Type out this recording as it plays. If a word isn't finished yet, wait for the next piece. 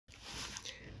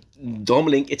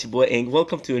Domlink, it's your boy Ang.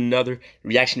 Welcome to another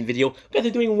reaction video. You guys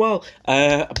are doing well.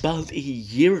 About a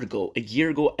year ago,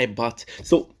 I bought.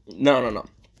 No.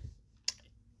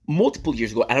 Multiple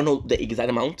years ago, I don't know the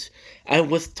exact amount. I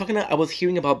was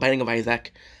hearing about Binding of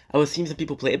Isaac. I was seeing some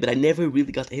people play it, but I never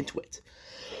really got into it.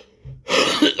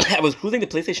 I was cruising the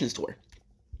PlayStation Store,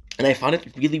 and I found it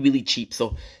really, really cheap.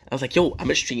 So I was like, "Yo,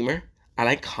 I'm a streamer. I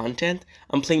like content.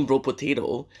 I'm playing Bro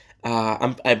Potato.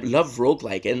 I love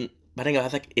roguelike, and Binding of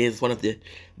Isaac is one of the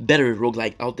better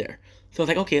roguelike out there." So I was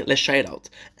like, okay, let's try it out.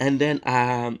 And then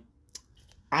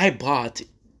I bought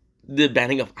the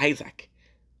Binding of Isaac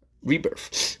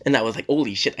Rebirth, and I was like,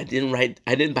 holy shit! I didn't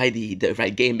buy the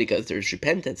right game, because there's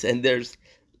Repentance and there's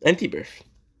Anti-Birth.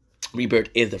 Rebirth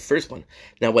is the first one.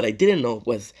 Now, what I didn't know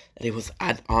was that it was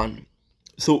add-on.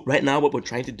 So right now, what we're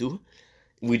trying to do,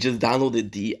 we just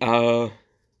downloaded the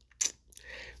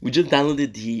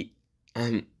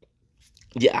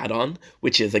add-on,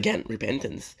 which is again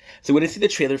Repentance. So we're gonna see the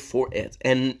trailer for it,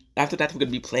 and after that we're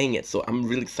gonna be playing it. So I'm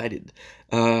really excited.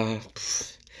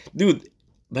 Dude,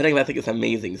 Binding of Isaac is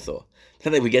amazing. So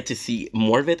now that we get to see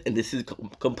more of it, and this is a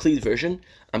complete version,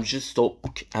 I'm just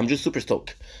stoked. I'm just super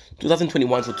stoked.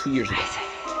 2021, so 2 years ago.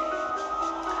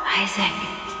 Isaac,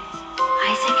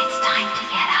 it's time to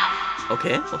get up.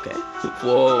 Okay.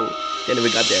 Whoa. Then we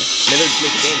got there. Never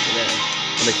make a game for that.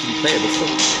 I'm a shitty player, but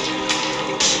still.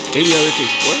 Area to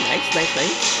explore. Nice.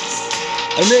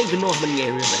 I don't even know how many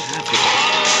areas I have.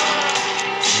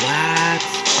 What?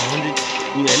 100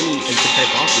 new enemies and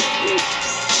 5 bosses.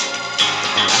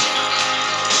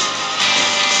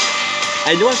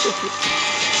 I know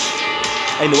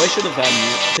I should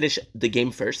have finished the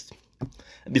game first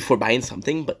before buying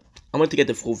something, but I want to get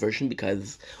the full version,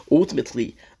 because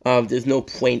ultimately there's no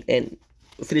point in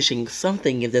finishing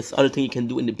something if there's other thing you can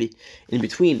do in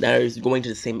between that is going to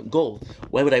the same goal.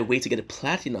 Why would I wait to get a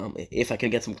platinum if I can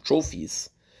get some trophies?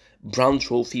 Bronze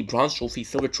trophy,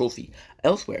 silver trophy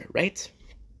elsewhere, right?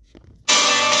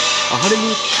 100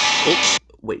 new... Oh,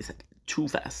 wait a second. Too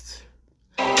fast.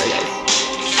 Sorry, guys.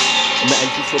 I'm gonna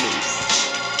end for me.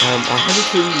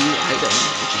 130 new items,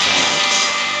 which is nice.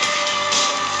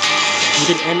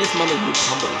 With an endless amount of new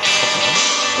combos. Okay.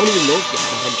 I don't even know if you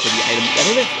have 130 items. I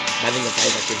don't know if Binding of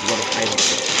Isaac is one of items.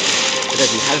 Because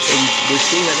we're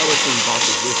seeing right now, we're seeing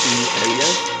bosses, we're seeing new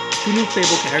areas, 2 new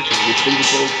playable characters, which brings the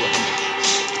total to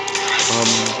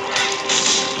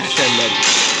 100. Hashtag ready.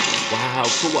 Wow,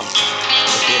 cool.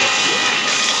 Okay, that's good.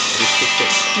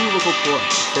 There's 2 local core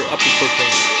for up to 4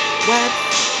 players. What?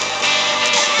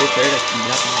 4 players,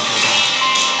 that's not bad.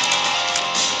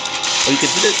 Oh, you can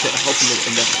do this to help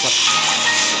in the club.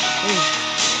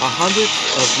 100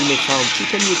 of remake sound,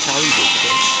 210 new challenges,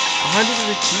 okay? 100 of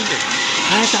achievements,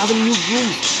 5,000 new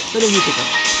rooms, no new pickup,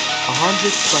 100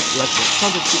 plus electric,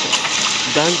 tons of secrets,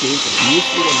 done games, new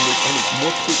food and new enemies,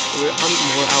 more tweaks for 100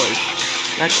 more hours,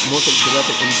 like most of the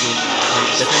development in game,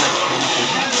 the time I spent to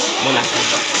one last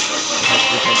time.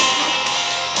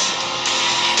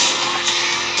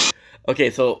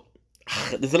 Okay, so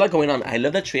there's a lot going on. I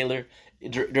love that trailer.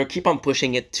 They keep on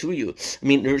pushing it to you. I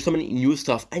mean, there's so many new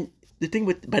stuff, and the thing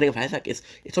with Binding of Isaac is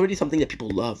it's already something that people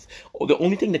love. Or the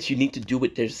only thing that you need to do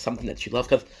with there's something that you love.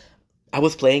 Because I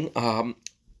was playing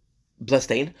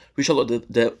Bloodstained, Ritual of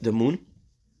the Moon,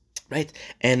 right?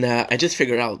 And I just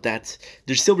figured out that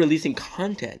they're still releasing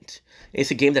content. It's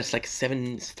a game that's like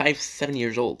 7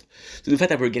 years old. So the fact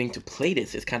that we're getting to play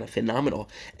this is kind of phenomenal.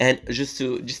 And just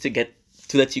to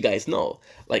let you guys know,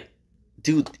 like,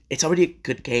 dude, it's already a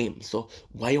good game. So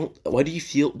why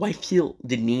feel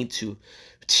the need to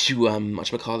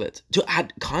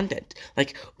add content?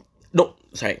 Like, no,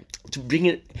 sorry, to bring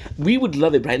it. We would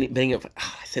love it. Binding of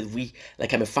I said we,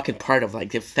 like I'm a fucking part of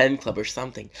like the fan club or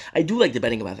something. I do like the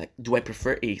Binding of Isaac. Do I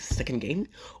prefer a second game,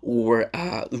 or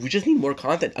we just need more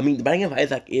content? I mean, the Binding of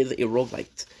Isaac is a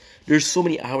roguelike. There's so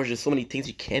many hours, there's so many things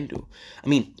you can do. I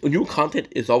mean, new content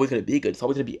is always going to be good. It's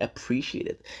always going to be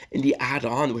appreciated. And the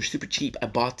add-on were super cheap. I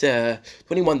bought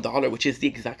 $21, which is the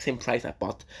exact same price I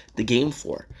bought the game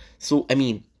for. So, I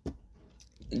mean,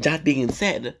 that being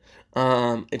said,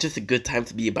 it's just a good time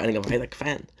to be a Binding of Isaac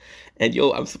fan. And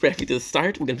yo, I'm super happy to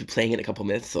start. We're going to be playing in a couple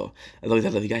minutes. So, as always, I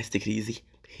love you guys. Take it easy.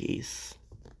 Peace.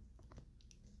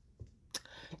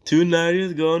 Tonight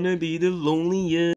is gonna be the loneliest.